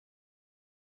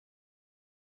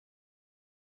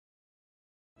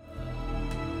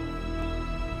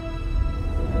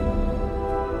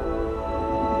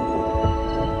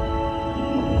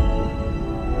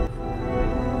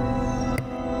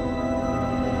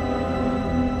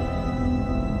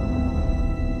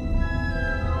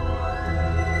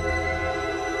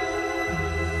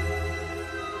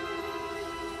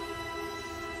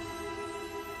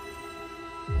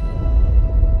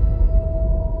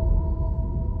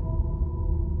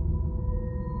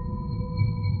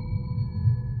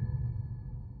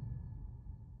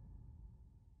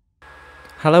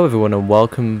Hello everyone and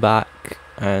welcome back,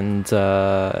 and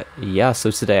yeah,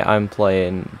 so today I'm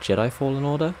playing Jedi Fallen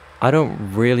Order. I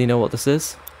don't really know what this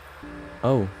is.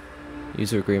 Oh,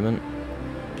 user agreement.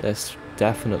 Let's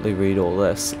definitely read all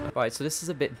this. Right, so this is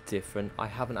a bit different. I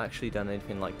haven't actually done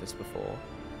anything like this before,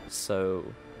 so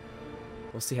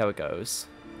we'll see how it goes.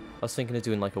 I was thinking of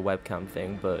doing like a webcam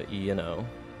thing, but you know,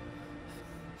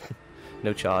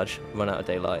 no charge, run out of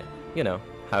daylight, you know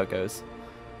how it goes.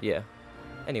 Yeah,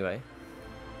 anyway.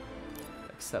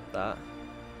 Accept that.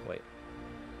 Wait.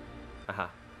 Aha.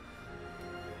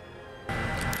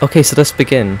 Okay, so let's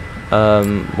begin.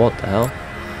 What the hell?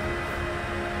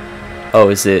 Oh,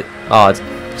 is it? Ah,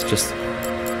 it's just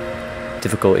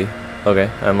difficulty.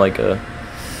 Okay, I'm like, you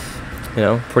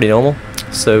know, pretty normal.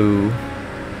 So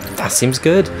that seems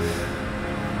good.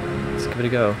 Let's give it a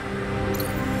go. Do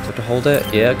I have to hold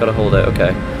it? Yeah, gotta hold it.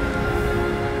 Okay.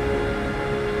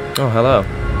 Oh, hello.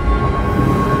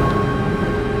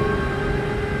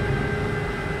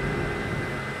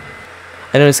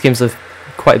 I know this game's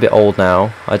quite a bit old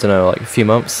now, I don't know, like a few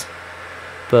months,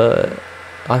 but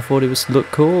I thought it was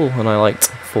looked cool, and I liked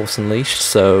Force Unleashed,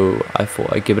 so I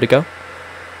thought I'd give it a go.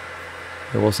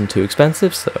 It wasn't too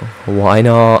expensive, so why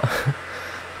not?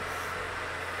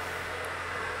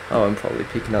 Oh, I'm probably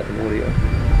peeking out the audio.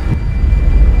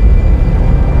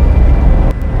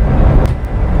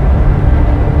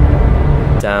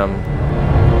 Damn.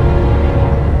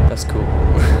 That's cool.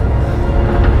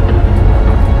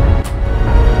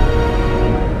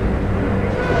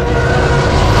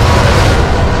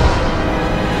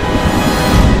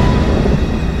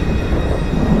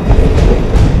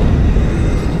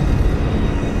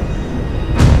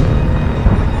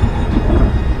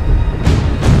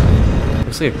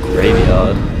 Looks like a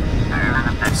graveyard.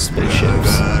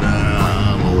 Spaceships.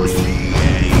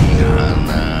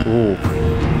 Ooh.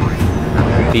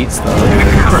 Beats though.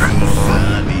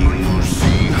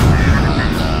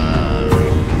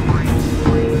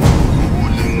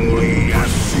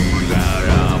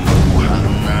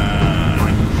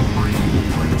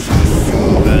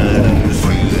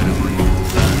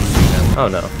 Oh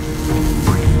no.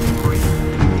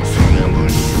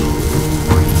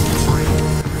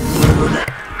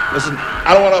 Listen,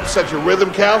 I don't want to upset your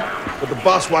rhythm, Cal, but the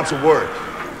boss wants a word.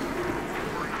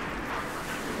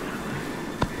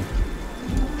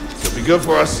 It'll be good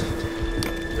for us.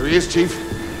 Here he is, Chief.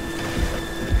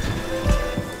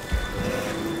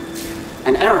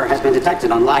 An error has been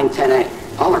detected on line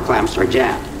 10A. All our clamps are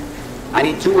jammed. I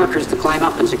need 2 workers to climb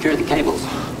up and secure the cables.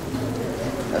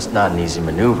 That's not an easy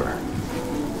maneuver.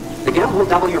 The guild will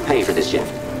double your pay for this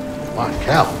shift. Come on,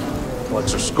 Cal.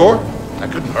 What's our score?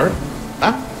 That couldn't hurt.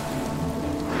 Huh?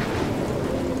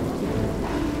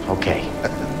 Okay.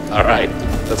 All right,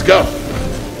 let's go.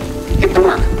 Get to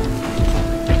work.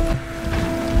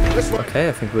 This way. Okay,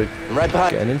 I think we're Right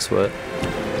behind. getting into it.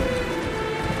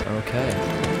 Okay.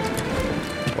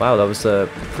 Wow, that was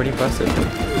pretty impressive.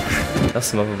 That's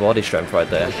some upper body strength right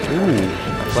there. Ooh,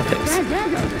 athletics.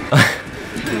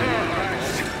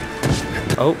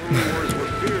 Oh.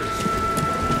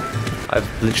 I've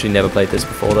literally never played this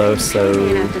before though, so...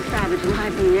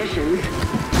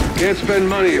 Can't spend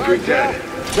money if you're dead.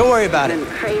 Don't worry about it.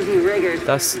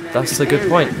 That's a good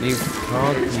point. You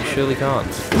can't, you surely can't.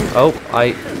 Oh,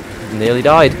 I nearly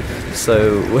died,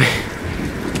 so...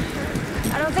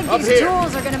 I don't think Up these here.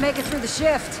 tools are gonna make it through the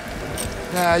shift.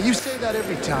 Nah, you say that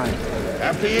every time.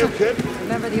 After you, kid.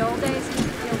 Remember the old days?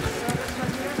 Field service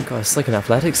right here? God, it's like an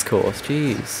athletics course,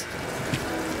 jeez.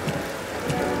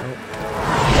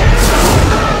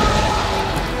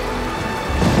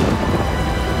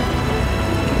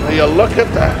 Will you look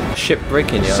at that? Ship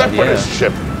breaking yard, Separatist yeah.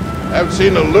 ship. Haven't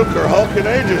seen a Luke or Hulk in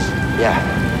ages. Yeah.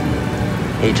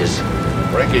 Ages.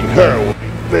 Breaking her will be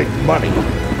big money.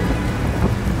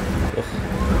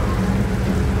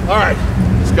 All right,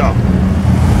 let's go.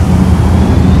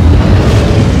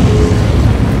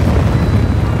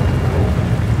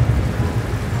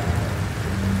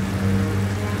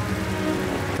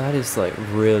 That is like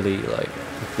really like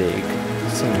big.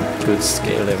 Some good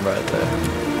scaling right there.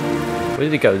 Where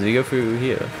did he go? Did he go through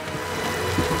here?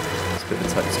 It's a bit of a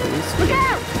tight squeeze. Look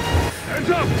out! Hands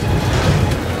up!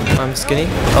 I'm skinny.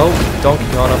 Oh, Donkey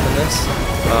Kong up in this.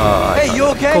 Hey, you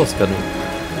okay? Of course couldn't.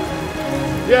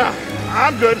 Yeah,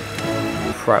 I'm good.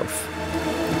 Prouth.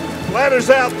 Ladder's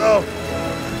out, though.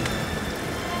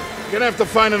 Gonna have to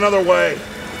find another way.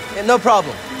 Yeah, no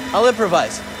problem. I'll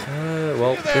improvise.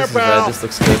 Well, You there, this is pal? this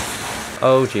looks good.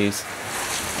 Oh, jeez.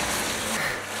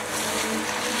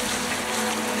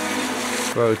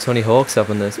 Bro, Tony Hawk's up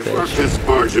in this Mark bitch. this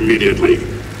barge immediately.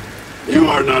 You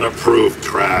are not approved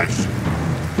trash.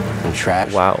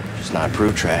 Trash. Wow. Just not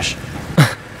approved trash.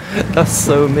 That's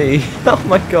so me. Oh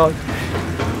my god.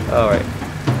 Alright.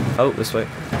 Oh, this way.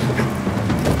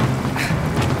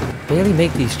 Barely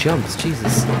make these jumps,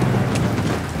 Jesus.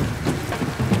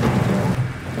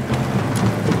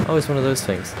 Oh, it's one of those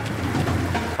things.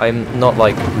 I'm not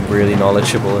like really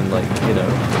knowledgeable in like, you know,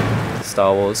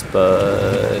 Star Wars,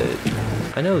 but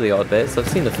I know the odd bits. I've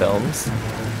seen the films.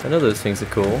 I know those things are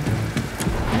cool.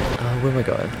 Where am I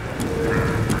going?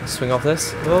 Swing off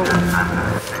this. Oh,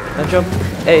 and jump.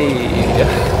 Hey.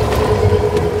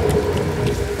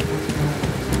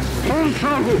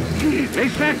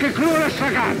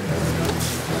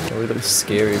 Oh, it looks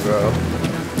scary, bro.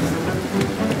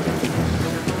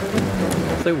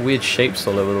 There's like weird shapes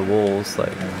all over the walls,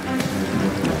 like. I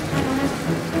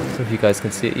don't know if you guys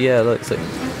can see it. Yeah, look, it's like,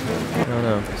 I don't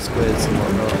know, squids and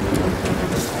whatnot.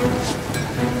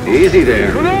 Easy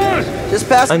there. Just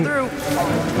passing through.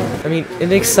 I mean, it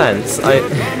makes sense. Yeah,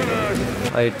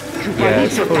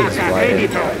 it's probably just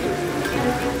lighting.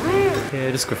 Yeah,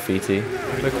 just graffiti.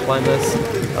 Can I climb this?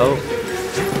 Oh.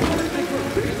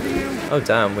 Oh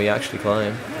damn, we actually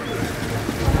climb.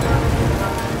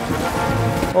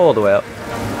 All the way up.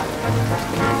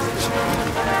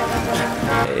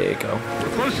 There you go.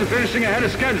 We're close to finishing ahead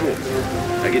of schedule.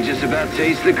 I can just about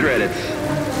taste the credits.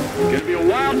 It's gonna be a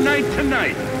wild night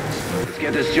tonight. Let's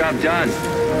get this job done.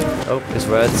 Oh, it's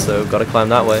red, so gotta climb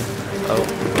that way. Oh.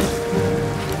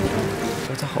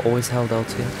 Do I have to always held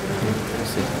LT? Let's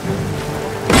see.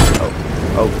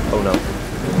 Oh no.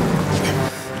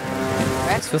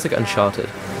 This feels like Uncharted.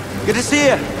 Good to see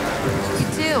you. You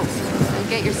too. Don't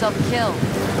get yourself killed.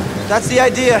 That's the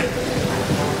idea.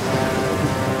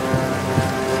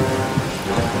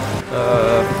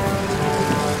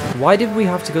 Why did we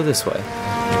have to go this way?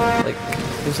 Like,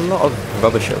 there's a lot of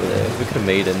rubbish over there. We could have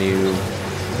made a new,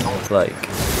 like,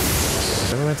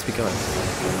 where am I meant to be going?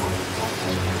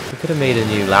 We could have made a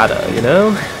new ladder, you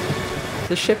know?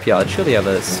 The shipyard surely have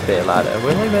a spare ladder.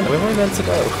 Where am I meant to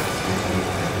go?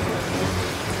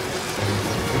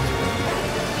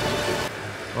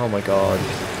 Oh my god.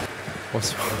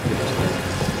 What's wrong?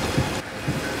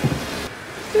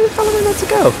 Where the hell am I meant to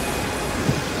go?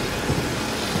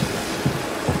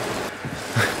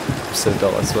 I'm so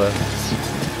dull, I swear.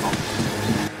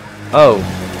 Oh,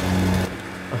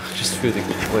 just through the...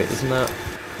 Wait, isn't that...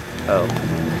 Oh.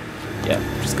 Yeah,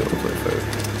 just go over it.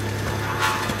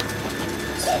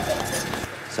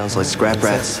 Sounds like scrap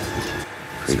rats.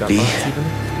 Scrap Creepy. rats even?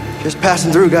 Just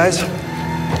passing through, guys.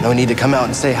 No need to come out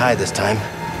and say hi this time.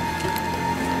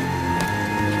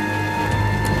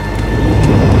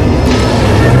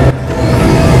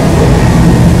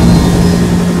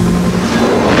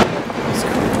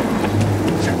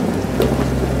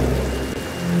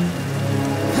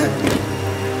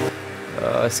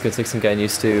 It's gonna take some getting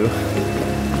used to.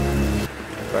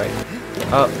 Right.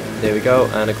 Oh, there we go,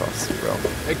 and across. Bro.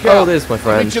 Hey, Cal, Oh, there's my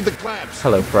friend. mentioned the clamps.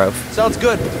 Hello, bro. Sounds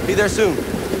good. Be there soon.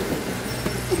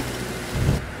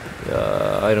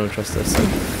 I don't trust this.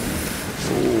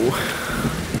 Ooh.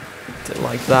 Didn't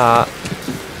like that.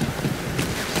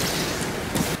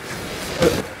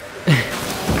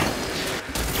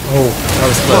 Oh, that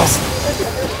was close.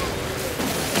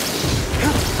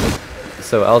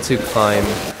 So L2 climb,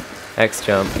 X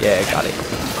jump, yeah, got it.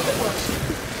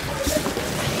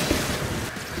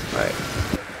 Alright.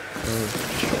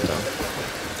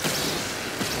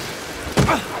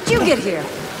 How'd you get here?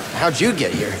 How'd you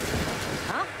get here?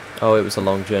 Oh, it was a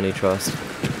long journey, trust.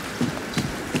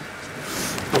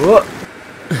 Whoa.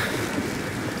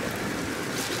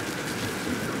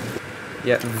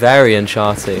 Yeah, very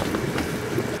Uncharted.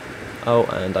 Oh,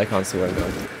 and I can't see where I'm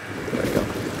going. There we go.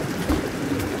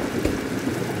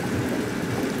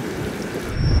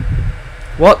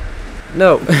 What?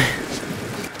 No.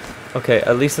 Okay,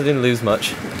 at least I didn't lose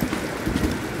much.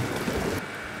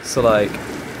 So like...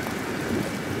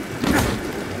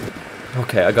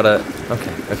 Okay, I gotta...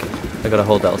 Okay. I gotta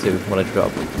hold L2 when I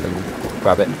drop and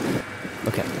grab it.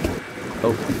 Okay.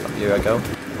 Oh, here I go.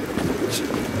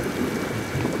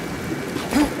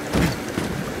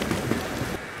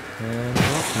 And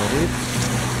drop, my dude.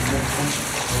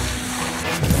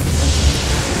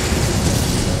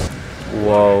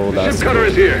 Whoa, that's Ship cutter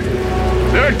is here.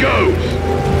 There it goes.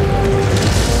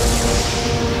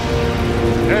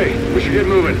 Hey, we should get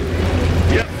moving.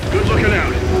 Yep, good looking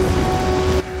out.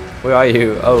 Where are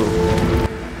you? Oh.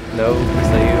 No, is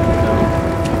that you? No.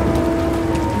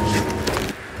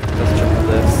 Let's jump on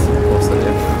this. Of course I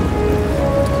do.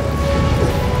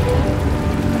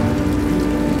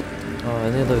 Oh,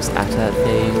 any of those AT-AT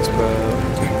things, bro.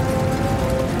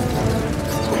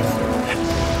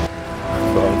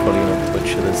 Bro, I'm probably gonna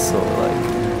butcher this sort of like...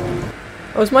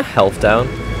 Oh, is my health down?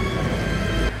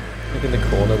 Like in the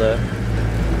corner there.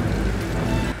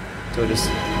 Do I just...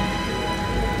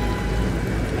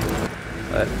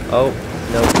 oh,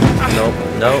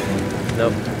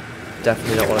 no.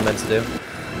 Definitely not what I meant to do.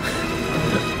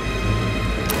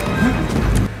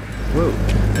 Whoa.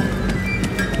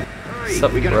 Hurry,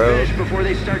 Sup, we gotta bro? finish before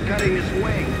they start cutting this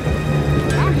wing.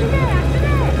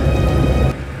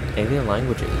 Alien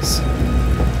languages.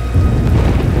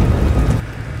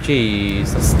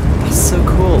 Jeez, that's so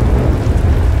cool.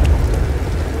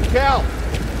 Cal,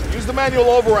 use the manual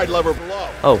override lever below.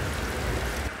 Oh.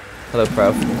 Hello,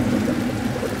 Prof.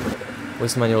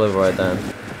 Where's the manual override then?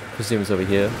 Presume it's over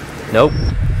here. Nope.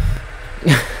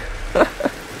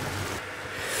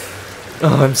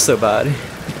 Oh, I'm so bad.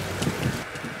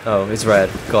 Oh, it's red.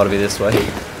 Gotta be this way.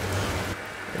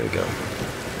 There we go.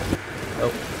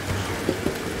 Oh.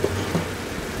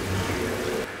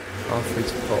 R3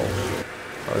 to pull.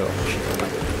 Oh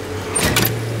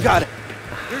gosh. Got it.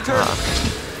 Your turn.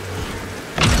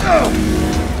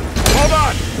 Hold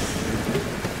on.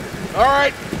 All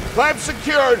right, clamp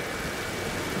secured.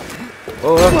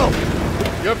 Oh.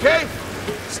 You okay?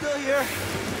 Still here.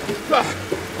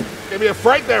 Gave me a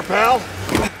fright there, pal.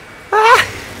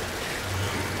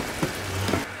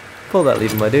 Pull that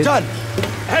lever, my dude. Done.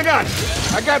 Hang on,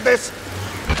 I got this.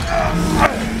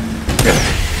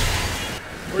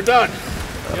 We're done.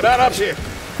 Get out up here.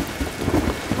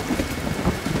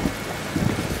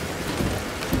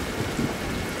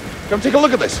 Come take a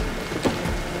look at this.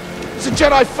 It's a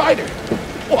Jedi fighter.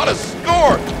 What a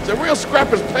score! It's a real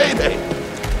scrapper's payday.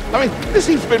 I mean, this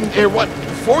thing's been here, what,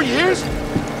 4 years?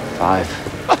 5.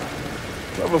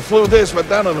 Whoever flew this went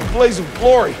down in a blaze of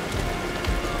glory.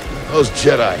 Those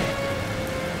Jedi.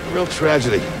 A real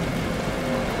tragedy.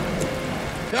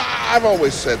 I've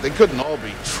always said they couldn't all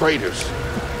be traitors.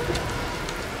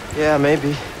 Yeah,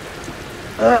 maybe.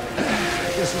 I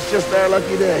guess it's just our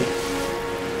lucky day.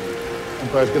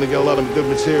 Empire's gonna get a lot of good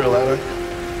material out of it.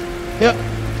 Yeah,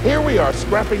 here we are,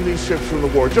 scrapping these ships from the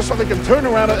war just so they can turn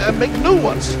around and make new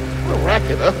ones. What a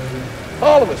racket, huh?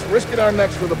 All of us risking our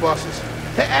necks for the bosses.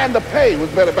 And the pay was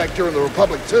better back during the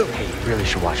Republic, too. Hey, you really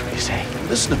should watch what you say.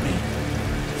 Listen to me.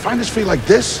 Find us feel like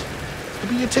this,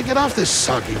 maybe you take it off this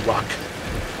soggy rock.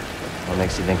 What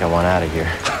makes you think I want out of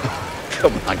here?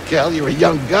 Come on, Cal, you're a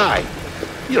young guy.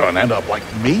 You don't end up like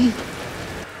me.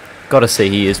 Gotta say,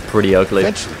 he is pretty ugly.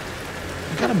 Eventually,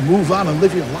 you gotta move on and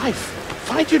live your life.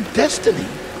 Find your destiny.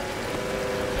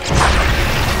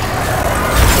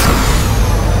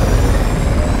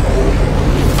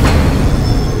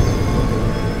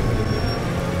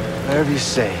 Whatever you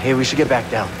say. Hey, we should get back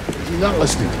down. You're not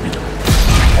listening to me.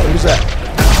 What was that?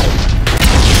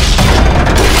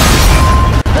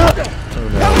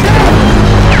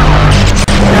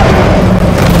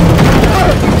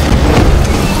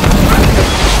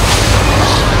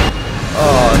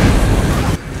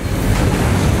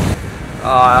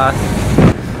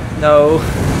 No.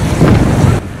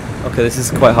 Okay, this is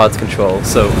quite hard to control,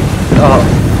 so... Oh.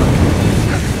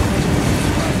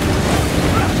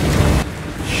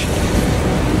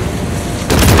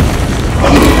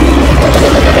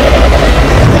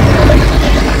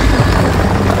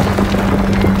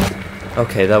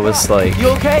 Okay, that was like... You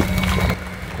okay?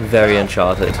 Very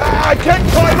Uncharted. I can't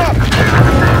climb up!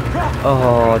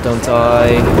 Oh, don't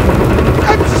die.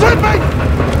 Send me!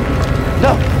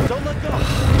 No, don't let go.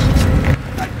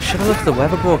 Should have looked at the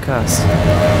weather broadcast.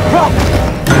 Rob!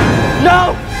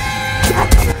 No!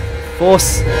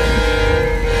 Force.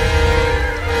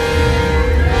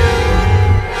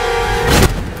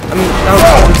 I mean,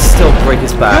 that would still break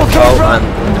his back. You okay, bro? And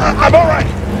I'm alright!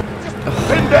 Just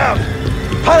pin down!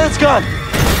 Pilot's gone.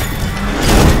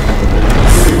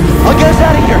 I'll get us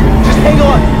out of here. Just hang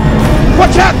on.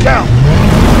 Watch out, Cal!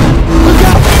 Look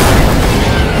out!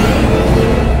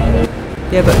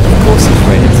 yeah, but force is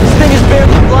great. This thing is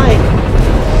barely flying.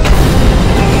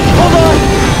 Hold on.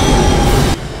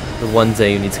 The one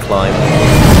day you need to climb.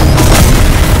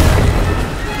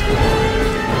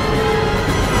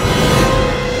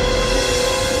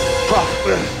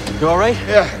 You all right?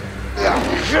 Yeah.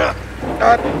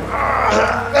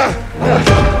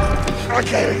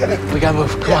 Okay, We gotta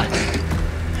move. Come on.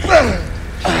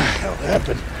 What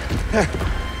happened?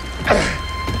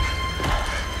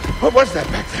 What was that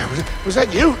back there? Was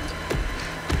that you?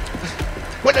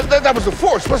 Well, that was the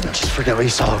Force, wasn't it? Just forget what you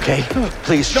saw, okay?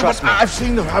 Please No, trust but me. I've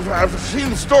seen them. I've seen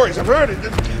the stories. I've heard it.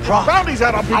 Rob, Bounties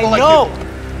out on people like I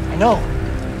know. you.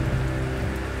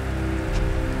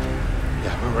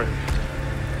 Yeah, we're ready.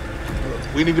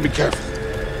 We need to be careful.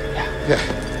 Yeah.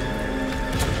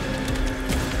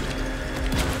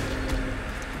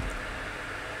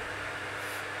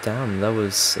 Damn, that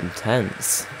was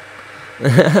intense.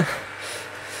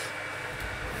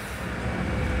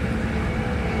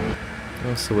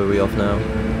 So where are we off now?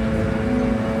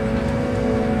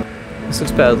 This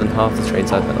looks better than half the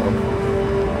trains I've been on.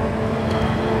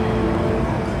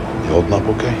 You holding up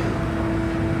okay?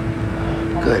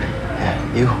 Good. Yeah,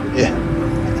 you? Yeah.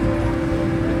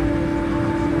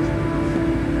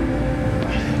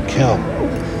 Cal,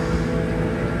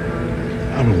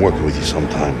 I've been working with you some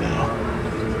time now.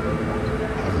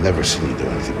 I've never seen you do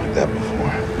anything like that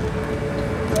before.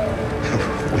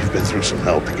 We've been through some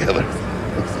hell together.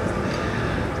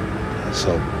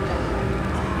 So,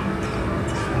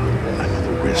 I know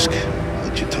the risk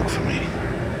that you took for me.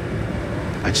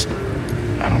 I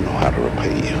don't know how to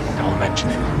repay you. Don't mention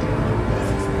it.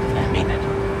 I mean it.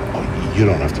 Oh, you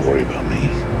don't have to worry about me.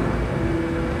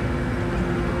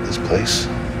 This place,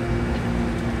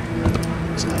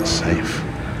 it's not safe.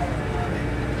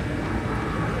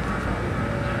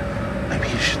 Maybe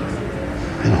you should,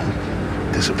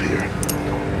 disappear.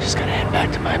 Just gotta head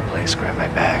back to my place, grab my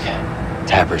bag.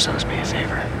 Tappers owes me a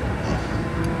favor. I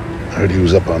heard he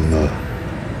was up on Mel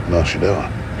Shadella.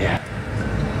 Yeah.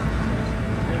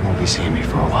 You won't be seeing me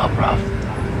for a while, Prof.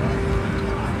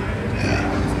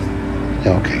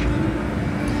 Yeah, okay.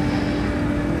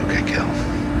 Okay, Cal.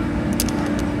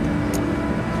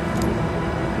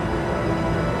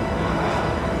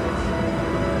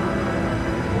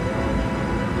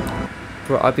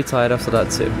 Bro, I'd be tired after that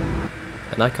too.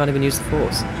 And I can't even use the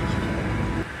force.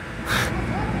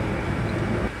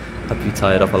 I'd be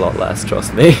tired of a lot less,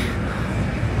 trust me.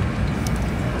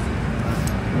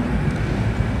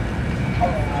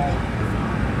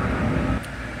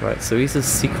 Right, so he's a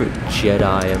secret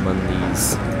Jedi among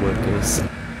these workers.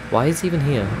 Why is he even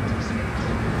here? I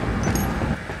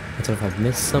don't know if I've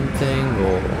missed something,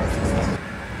 or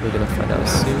we're gonna find out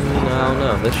soon. I don't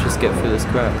know. Let's just get through this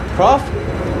crap. Prof?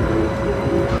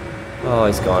 Oh,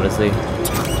 he's gone, is he?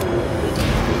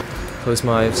 Close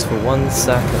my eyes for 1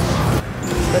 second.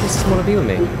 That doesn't want to be with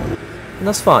me. And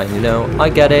that's fine, you know. I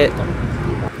get it.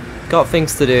 Got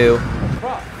things to do.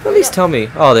 At least tell me.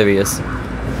 Oh, there he is.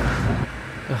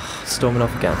 Ugh, storming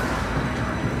off again.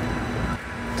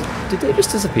 Did they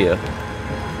just disappear?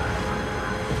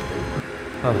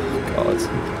 Oh, God.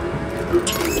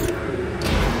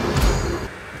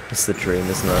 It's the dream,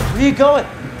 isn't it? Where you going?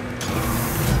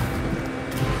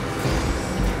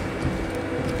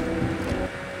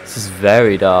 This is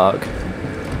very dark.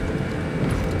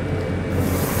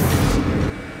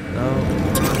 No.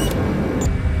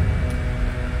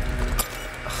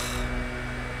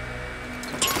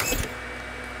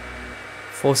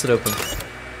 Force it open.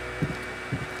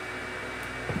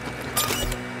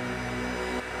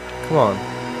 Come on.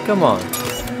 Come on.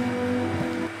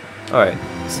 Alright,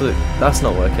 so that's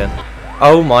not working.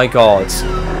 Oh my god.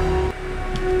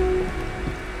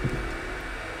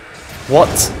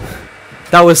 What?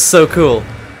 That was so cool.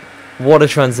 What a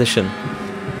transition.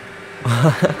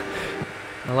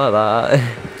 I like that.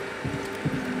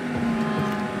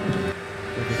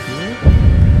 Over here?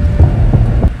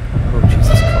 Oh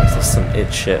Jesus Christ, that's some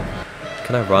it shit.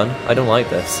 Can I run? I don't like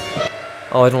this.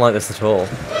 Oh, I don't like this at all.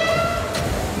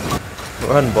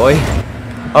 Run, boy.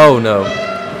 Oh no.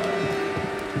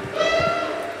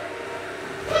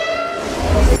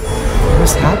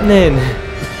 What's happening?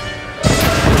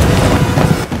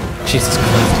 Jesus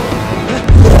Christ.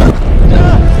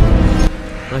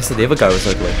 I said the other guy was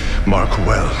ugly. Mark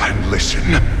well and listen.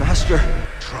 Master.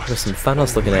 There's some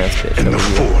Thanos looking ass bitch In the over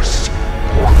here. Force.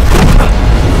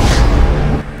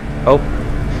 Oh.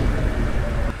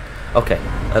 Okay,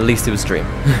 at least it was Dream.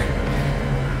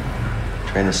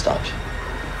 Train has stopped.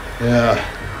 Yeah,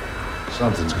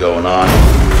 something's going on.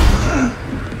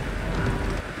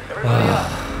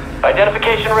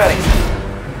 Identification ready.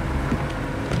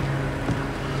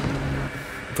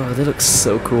 Bro, they look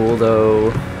so cool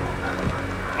though.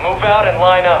 Move out and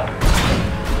line up.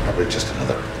 Probably just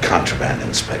another contraband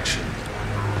inspection.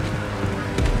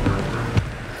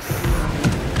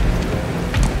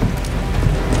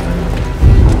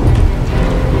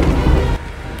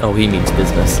 Oh, he means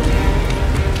business.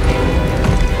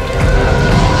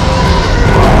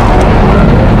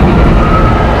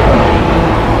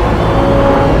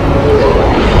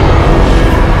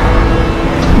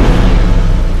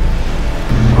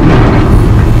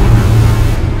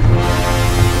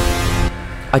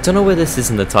 I don't know where this is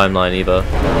in the timeline either.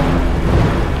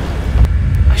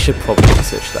 I should probably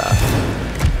research that.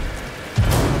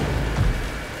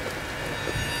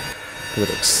 It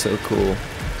looks so cool.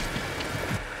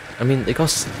 I mean, they got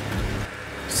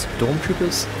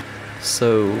stormtroopers,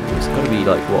 so it's gotta be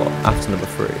like, what, after number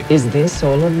 3? Is this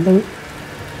all of them?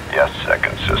 Yes,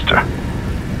 second sister.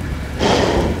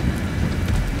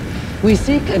 We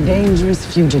seek a dangerous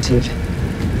fugitive.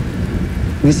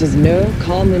 This is no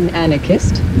common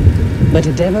anarchist, but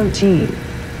a devotee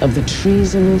of the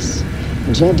treasonous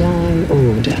Jedi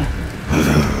Order.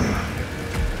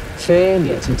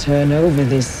 Failure to turn over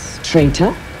this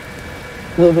traitor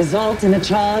will result in a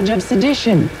charge of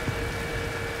sedition.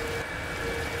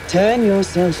 Turn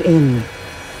yourself in,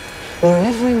 or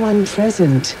everyone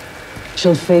present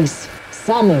shall face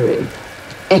summary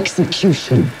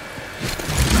execution.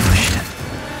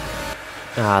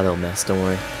 Ah, they'll miss, don't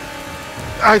worry.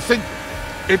 I think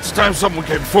it's time someone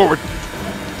came forward.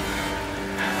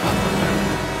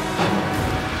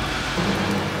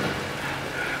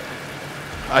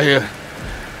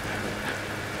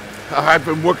 I've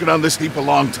been working on this heap a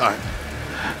long time.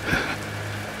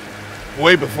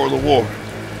 Way before the war.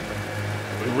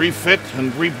 We refit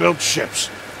and rebuilt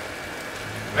ships.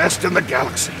 Best in the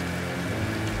galaxy.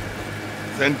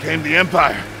 Then came the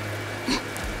Empire.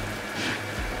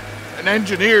 And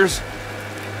engineers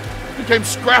became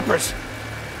scrappers.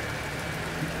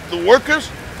 The workers,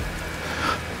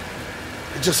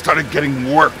 they just started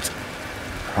getting worked.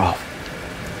 Bro.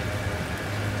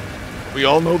 We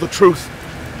all know the truth.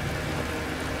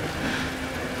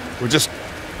 We're just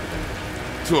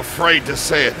too afraid to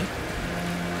say it.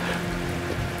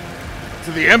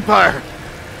 To the Empire,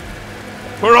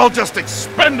 we're all just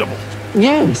expendable.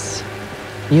 Yes,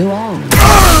 you are.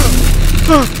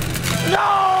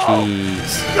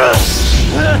 Jeez.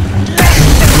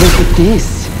 Look at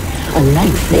this. A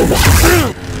lightsaber.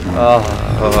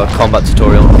 Oh, combat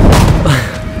tutorial.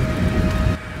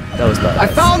 That was bad. I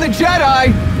found the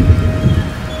Jedi!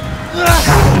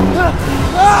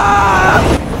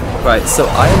 Right, so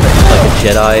I am like a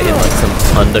Jedi in like some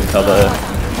undercover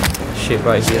shit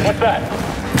right here. What's that?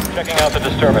 Checking out the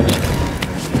disturbance.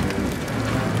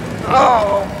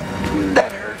 Oh,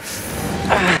 that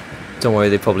hurts. Don't worry,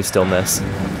 they probably still miss.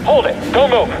 Hold it! Don't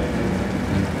move!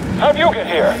 How'd you get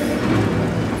here?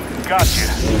 Gotcha.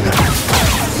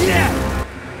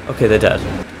 Okay, they're dead.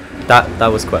 That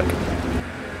was quick.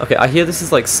 Okay, I hear this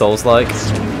is like Souls-like,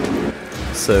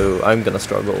 so I'm gonna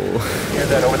struggle. Hear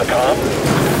that over the comm?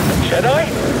 Jedi?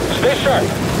 Stay sharp!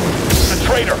 The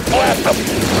traitor! Blast him!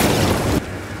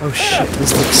 Oh shit,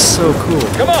 this looks so cool.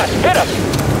 Come on, hit him!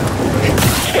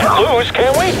 Can't lose,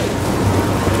 can we?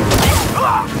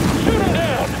 Shoot him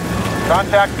down!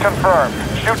 Contact confirmed.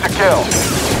 Shoot to kill.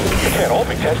 You can't hold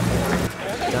me, Ted.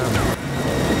 Damn.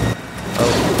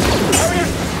 Oh.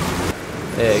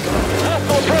 There you go.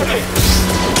 Hostile approaching!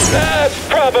 That's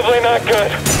probably not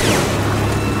good.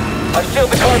 I've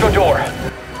sealed the cargo door.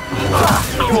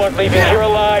 You aren't leaving here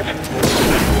alive.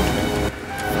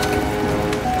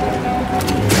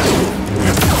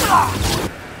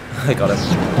 I got him.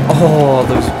 Oh,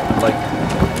 those like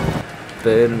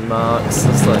burn marks.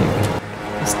 It's like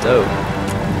it's dope.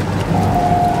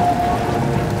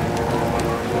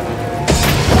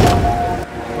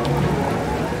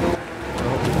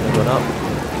 Oh, going up.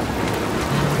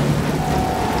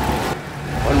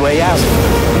 One way out.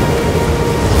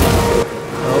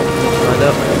 Oh, lined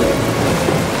up.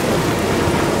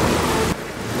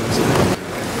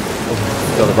 Oh,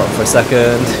 got the button for a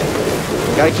second.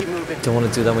 Gotta keep moving. Don't want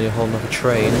to do that when you're holding up a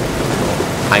train.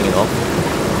 Hanging off.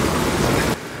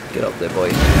 Get up there,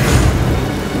 boy.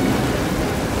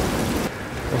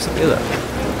 What's up here?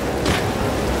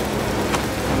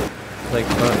 Like,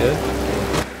 not good?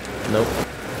 Nope.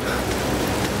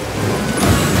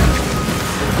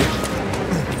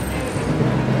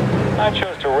 I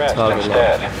chose to rest Target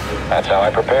instead. That's how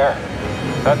I prepare.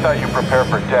 That's how you prepare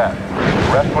for death.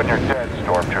 Rest when you're dead,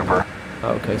 Stormtrooper.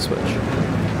 Oh, okay, switch.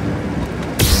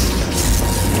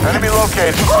 Enemy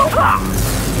located.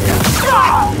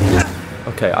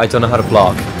 Okay, I don't know how to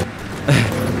block.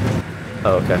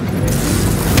 Oh, okay.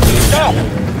 Stop!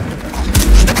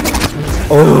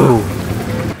 Oh!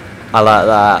 I like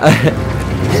that.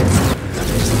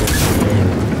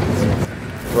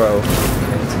 Bro.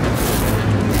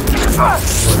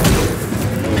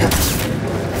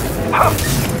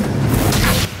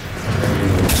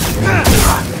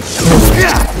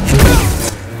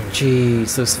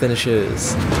 Jeez, those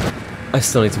finishes. I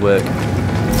still need to work.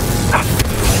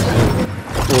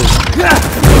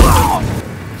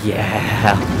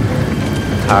 Yeah.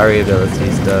 Parry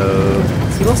abilities, though.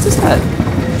 Has he lost his head?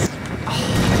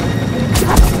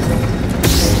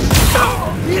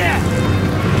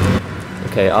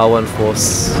 Okay, R1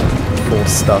 force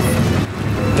stuff.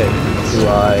 Okay, do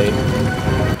I...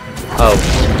 Oh,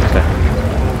 okay.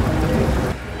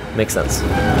 Makes sense.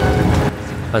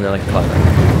 And then I can climb it.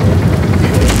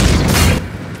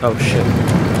 Oh shit.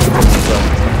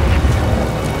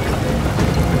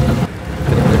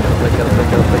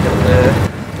 Get up there.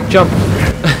 Jump!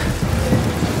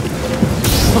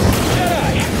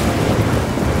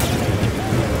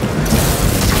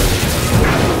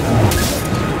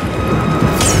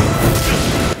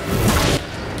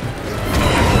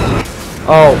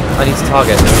 Oh, I need to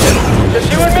target.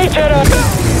 Just you and me, Jedi.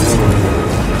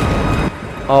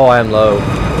 Oh, I am low.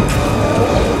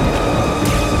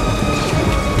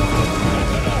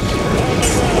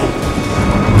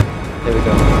 There we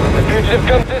go. The fugitive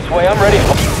comes this way. I'm ready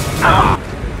for.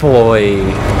 Boy.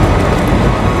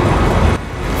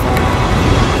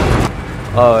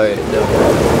 Oh no.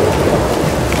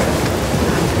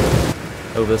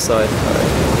 Over the side.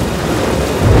 Alright.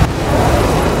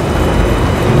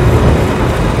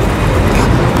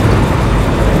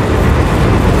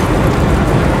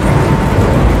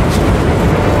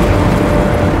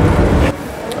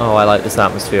 Oh, I like this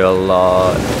atmosphere a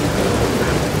lot.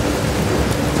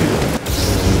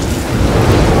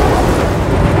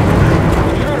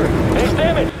 He's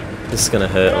damaged. This is gonna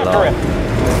hurt a lot.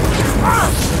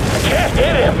 I can't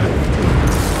hit him.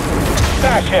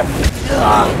 Smash him.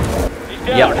 He's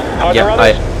down. Yep, Are there yep.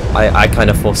 others? I kind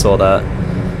of foresaw that.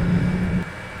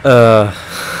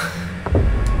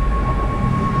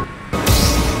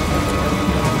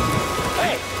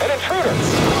 Hey, an intruder.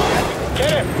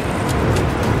 Get him.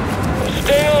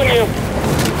 Stay on you.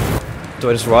 Do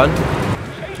I just run?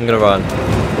 I'm gonna run.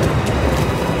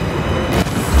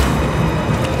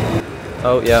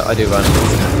 Oh yeah, I do run.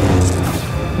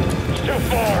 It's too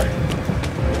far.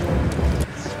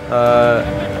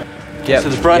 Yep, To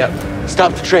the front. yep.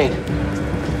 Stop the train.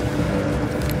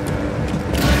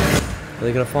 Are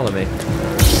they gonna follow me?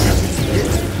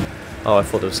 Oh, I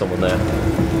thought there was someone there.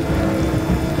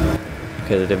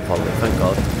 Okay, they didn't follow me, thank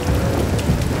God.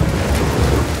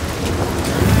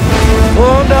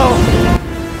 Oh no!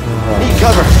 Need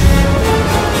cover.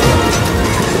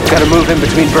 Gotta move in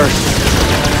between bursts.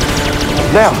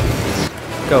 Now!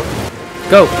 Go.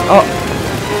 Go! Oh!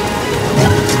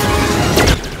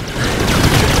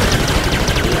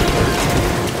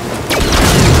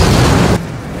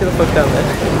 Get the fuck down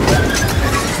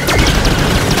there.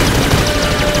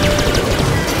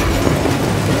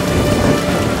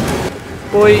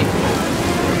 Boy!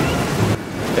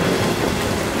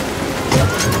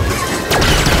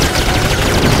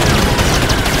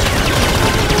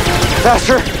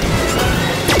 Faster!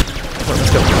 Come on,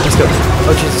 let's go, let's go.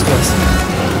 Oh, Jesus Christ.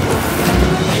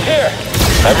 Here.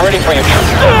 I'm ready for you.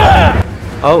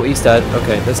 Oh, he's dead.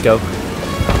 Okay, let's go.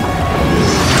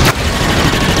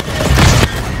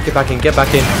 Get back in, get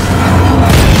back in.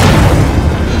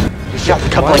 You shot the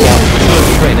Why coupling is out.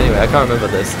 the train anyway? I can't remember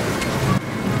this.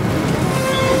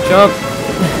 Jump!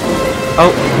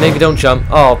 Oh, maybe don't jump.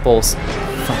 Oh, balls.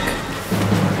 Fuck.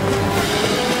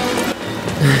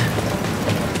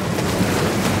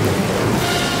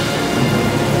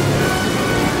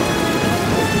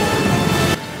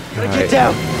 Gotta get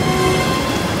down!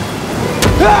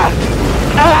 Ah!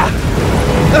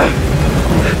 Ah!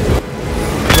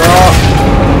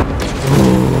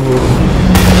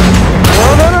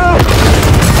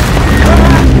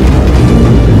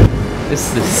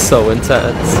 This is so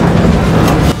intense.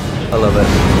 I love it.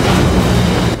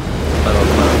 Climb up,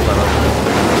 climb up, climb up.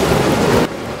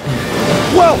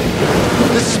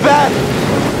 Whoa! This is bad!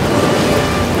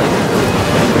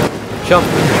 Jump!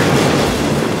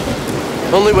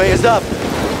 Only way is up.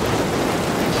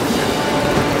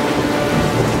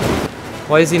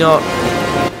 Why is he not?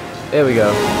 There we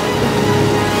go.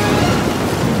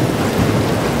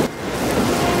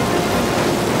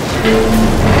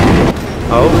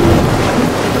 Oh.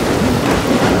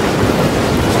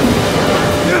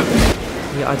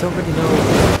 Yeah, I don't really know.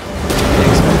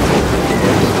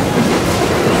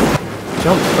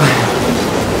 Jump.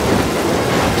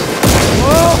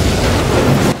 Whoa!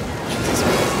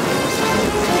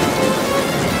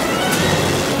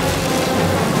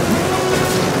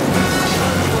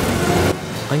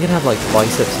 I'm gonna have like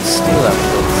biceps and steel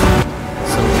afterwards.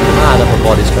 Some mad upper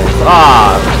body strength.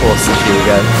 Ah, of course it's you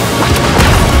again.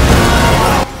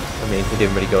 I mean, he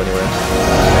didn't really go anywhere.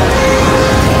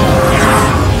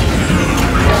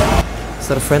 Is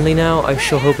that a friendly now? I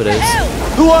sure hope it is.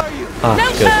 Who are you? Ah,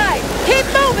 No good. time! Keep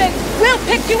moving! We'll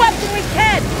pick you up when we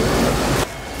can!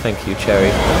 Thank you,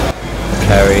 Cherry.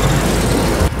 Cherry.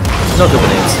 Not good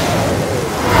with names.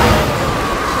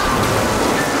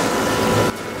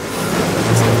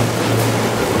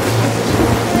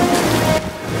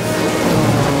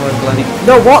 Oh, I'm bloody.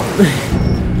 No, what?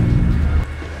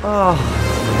 Oh.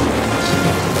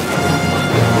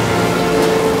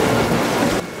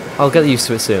 I'll get used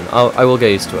to it soon. I will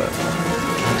get used to it.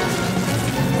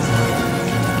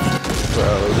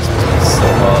 Bro, this must be so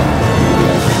hard.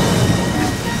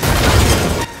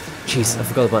 Jeez, I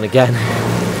forgot the button again.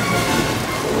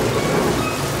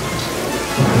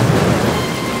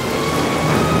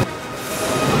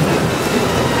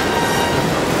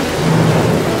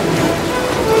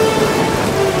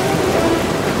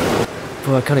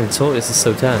 I can't even talk. This is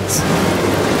so tense.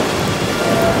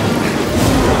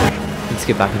 Let's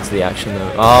get back into the action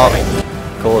though. Oh,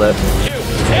 called it.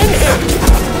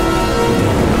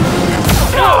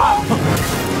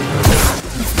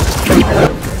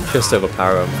 Just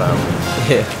overpower him, fam.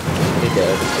 Yeah, he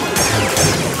did.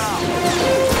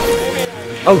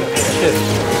 Oh shit!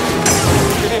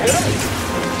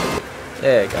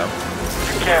 There you go.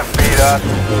 You can't beat us.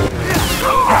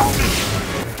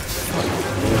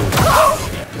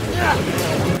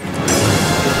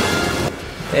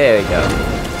 There we go.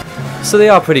 So they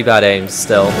are pretty bad aims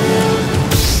still.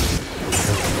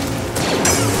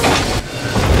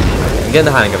 I'm getting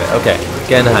the hang of it. Okay,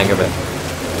 getting the hang of it.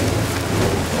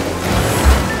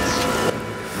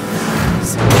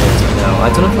 I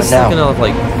don't know if it's gonna have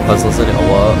like puzzles in it or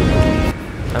what.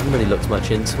 I haven't really looked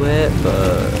much into it,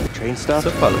 but Train stuff? so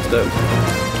far it looks dope.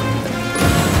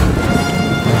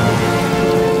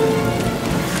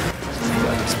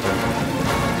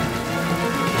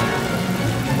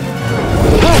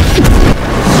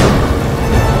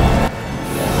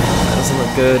 That doesn't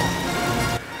look good.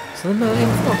 So the melee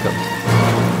welcome.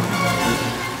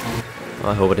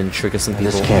 I hope I didn't trigger some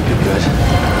people. This can't be good.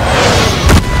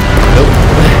 Nope.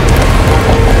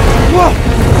 Whoa!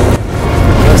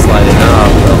 Go sliding now,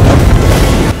 bro.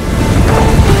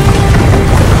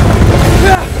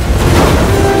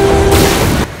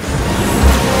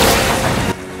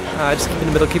 Just keep in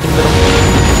the middle, keep in the middle.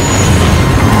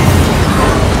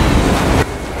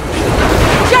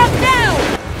 Jump now!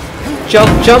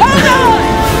 Jump, jump!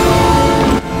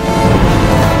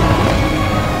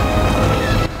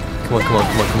 Come on, come on,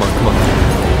 come on, come on, come on.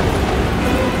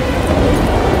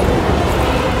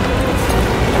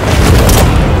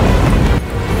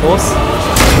 Horse?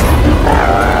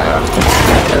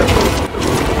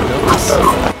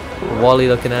 Wally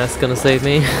looking ass gonna save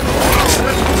me.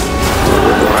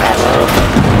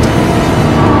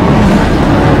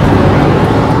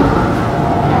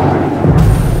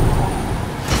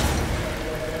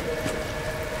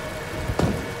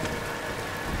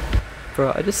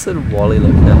 Bro, I just said Wally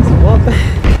looking ass. What?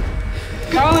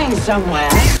 Going somewhere.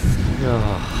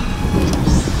 Oh.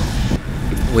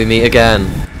 We meet again.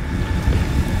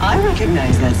 I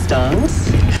recognize that stance.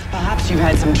 Perhaps you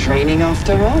had some training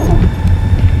after all.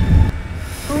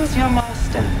 Who's your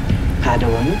master?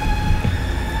 Padawan?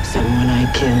 Someone I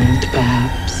killed,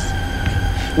 perhaps?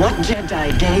 What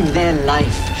Jedi gave their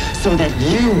life so that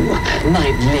you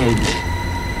might live?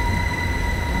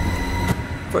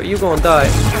 Bro, you gonna die.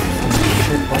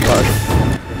 Oh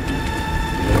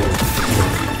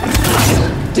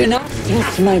Do not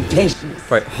test my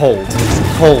patience. right, hold.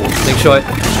 Hold. Make sure I...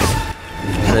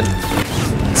 And then...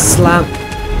 Slam!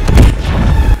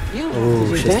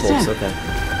 Oh, shit balls, okay.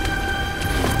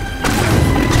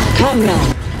 Come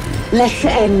now. Let's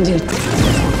end it.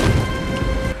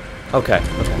 Okay,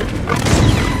 okay.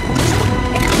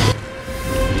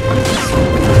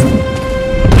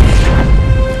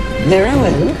 Very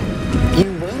well. You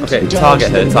won't Okay, dodge target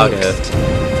her, the target next. her.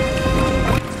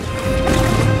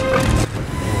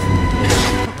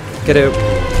 Get out.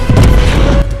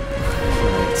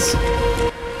 Right.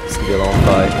 It's gonna be a long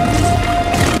fight.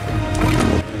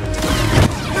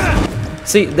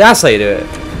 See, that's how you do it.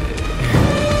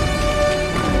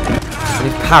 And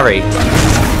you parry.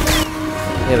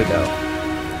 Here we go.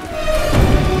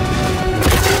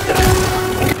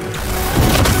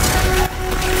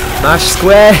 Mash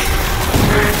square.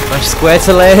 Mash square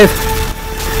to live.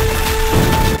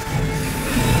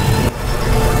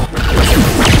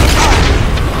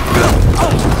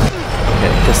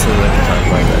 Okay, just a little time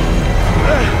right there.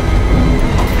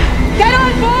 Get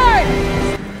on board!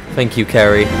 Thank you,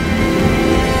 Carrie.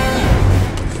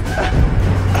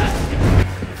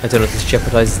 I don't know if this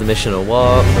jeopardizes the mission or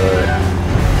what, but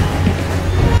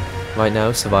right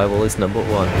now survival is number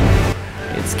one.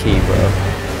 It's key, bro.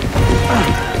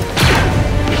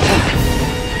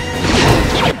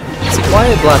 See,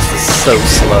 Quiet Blast is so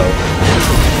slow.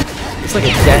 It's like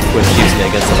a death wish using it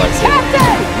against the lightsaber.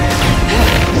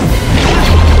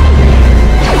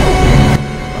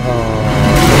 Oh,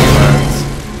 man.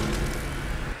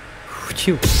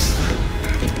 Phew.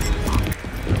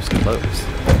 That was close.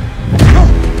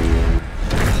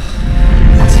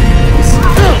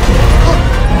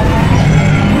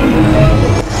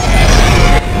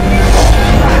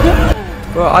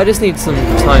 Bro, I just need some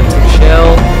time to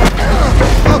chill.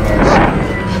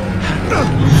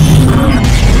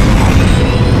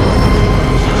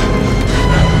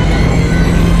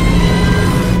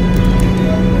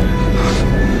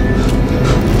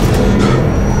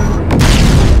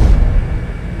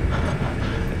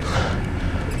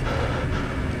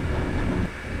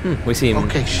 We seem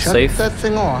Okay, shut safe. that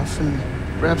thing off and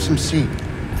grab some seat.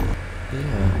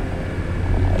 Yeah.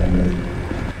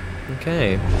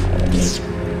 Okay.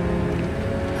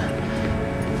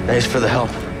 Thanks for the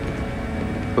help.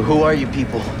 But who are you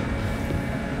people?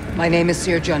 My name is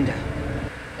Seer Junda.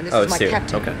 And this Oh, is my Seer.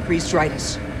 captain, Okay. Priest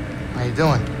Ritus. How you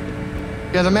doing?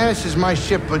 Yeah, the Mantis is my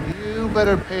ship, but you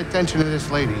better pay attention to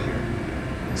this lady here.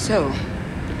 So,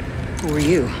 who are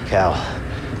you? Cal.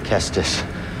 Kestis.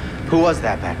 Who was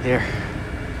that back there?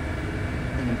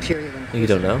 An Imperial Inquisitor. You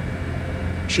don't know?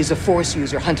 She's a Force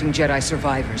user hunting Jedi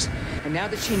survivors. And now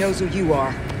that she knows who you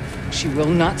are, she will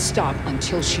not stop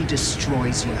until she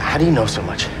destroys you. How do you know so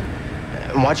much?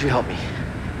 And why'd you help me?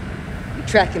 We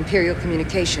track Imperial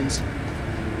communications.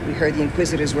 We heard the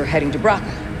Inquisitors were heading to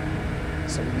Braca.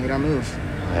 So we made our move.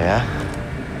 Oh, yeah?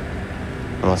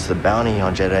 And what's the bounty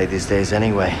on Jedi these days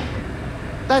anyway?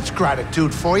 That's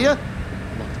gratitude for you.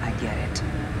 Look, I get it.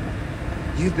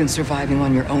 You've been surviving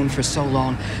on your own for so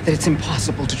long that it's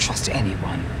impossible to trust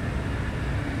anyone.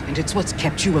 And it's what's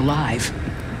kept you alive.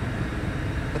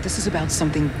 But this is about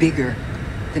something bigger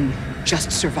than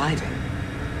just surviving.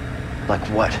 Like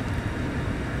what?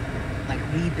 Like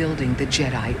rebuilding the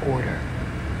Jedi Order.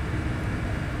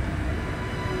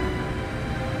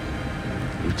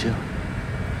 You too?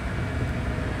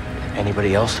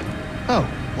 Anybody else? Oh,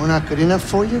 we're not good enough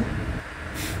for you?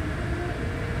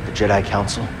 The Jedi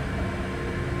Council?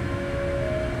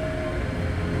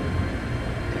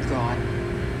 They're gone.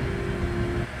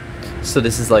 So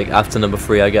this is like after number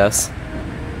 3, I guess.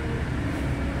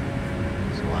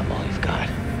 So I'm all you've got.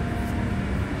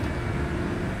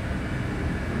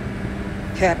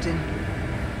 Captain,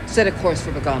 set a course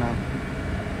for Bogano.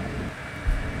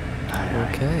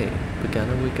 Okay,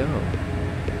 Bogano we go.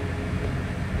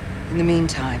 In the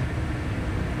meantime,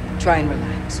 try and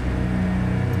relax.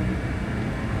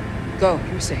 Go,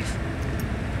 you're safe.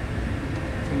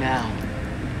 For now.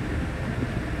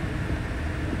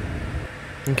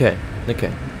 Okay,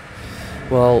 okay.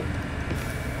 Well,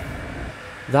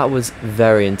 that was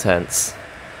very intense.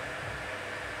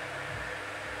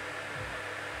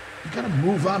 You gotta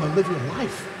move on and live your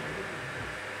life.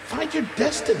 Find your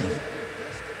destiny.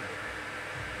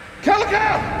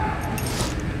 Calico!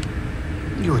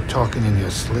 You were talking in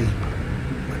your sleep.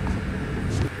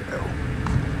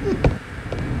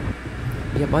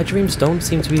 Yeah, my dreams don't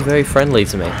seem to be very friendly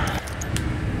to me.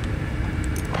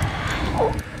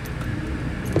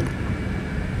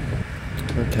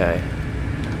 Okay.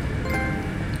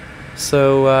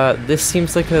 So, this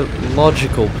seems like a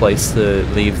logical place to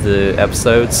leave the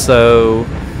episode, so...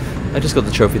 I just got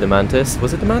the trophy of the Mantis.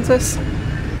 Was it the Mantis?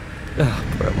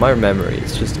 Ugh, bro, my memory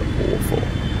is just awful.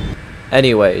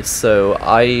 Anyway, so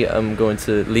I am going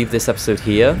to leave this episode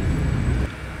here.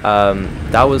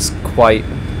 That was quite...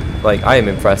 like, I am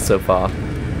impressed so far.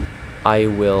 I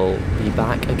will be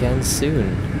back again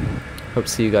soon. Hope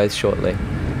to see you guys shortly.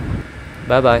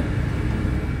 Bye bye.